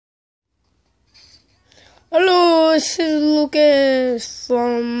this is Lucas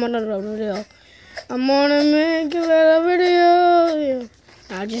from another video. I'm gonna make another video.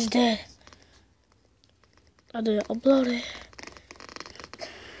 I just did. I didn't upload it.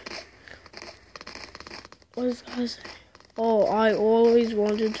 What is that say? Oh, I always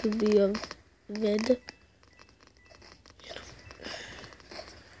wanted to be a vid.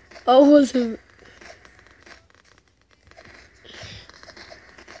 Oh, was it?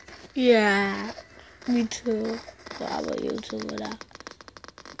 Yeah, me too. So I'm a YouTuber now.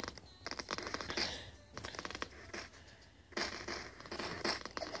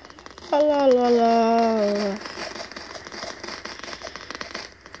 La la la la.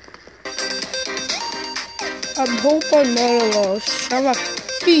 I hope I'm not alone.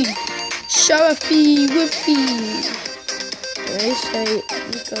 Sharafi, whippy. They say,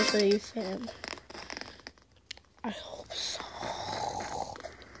 I'm just gonna say fam. I hope so.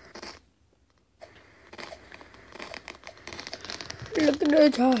 Look at the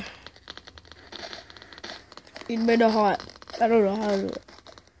time. It made it hot. I don't know how to do it.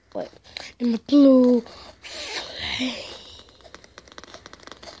 Wait. In the blue flame.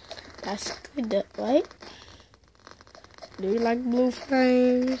 That's good, right? Do you like blue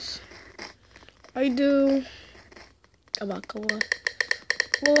flames? I do. Come on.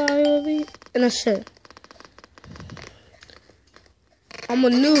 And I said, I'm a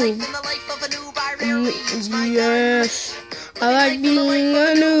noob. Yes. I like being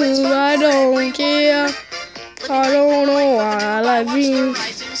a noob. I don't care. I don't know why I like being.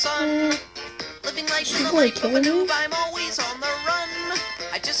 She gonna kill me?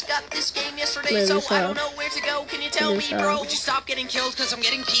 I just got this game yesterday, so I don't know where to go. Can you tell me, bro? Would you stop getting killed? Cause I'm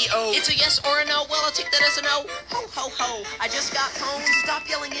getting P.O. It's a yes or a no. Well, I'll take that as a no. Ho, ho, ho. I just got home. Stop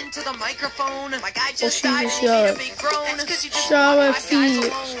yelling into the microphone. My guy just died and he made a big groan. That's cause you just left 5 guys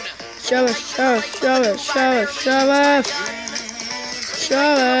alone. Shove it.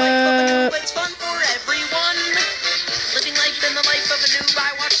 It's fun for everyone. Living life in the life of a noob.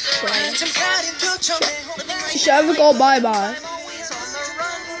 I watch the run. Shove it, go bye-bye.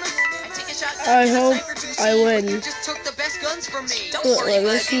 I hope I win. You just took the best guns from me. Don't worry,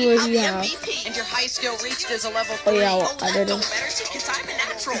 let's see what you have. And your high skill reached is a level 3. Oh yeah, well, I didn't. I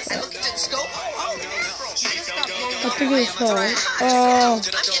think it's hard. Oh.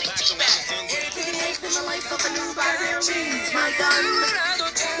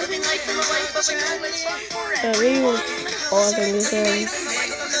 Yeah, we were all things in.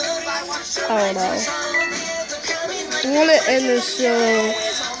 I don't know. I'm gonna end this show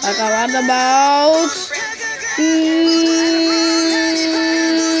like around about now.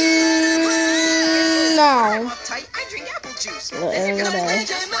 The end of the day.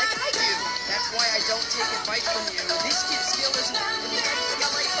 That's why I don't take advice from you. This kid's skill is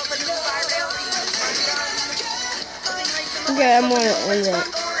okay, I'm gonna end it.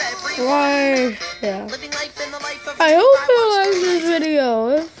 Why? Yeah. I hope you like this video.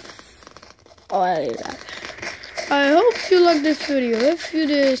 Oh, I did that. I hope you like this video. If you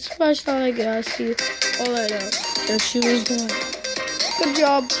did, smash that like it. I'll see you all later. And she was done. Good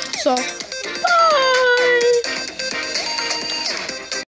job. So, bye.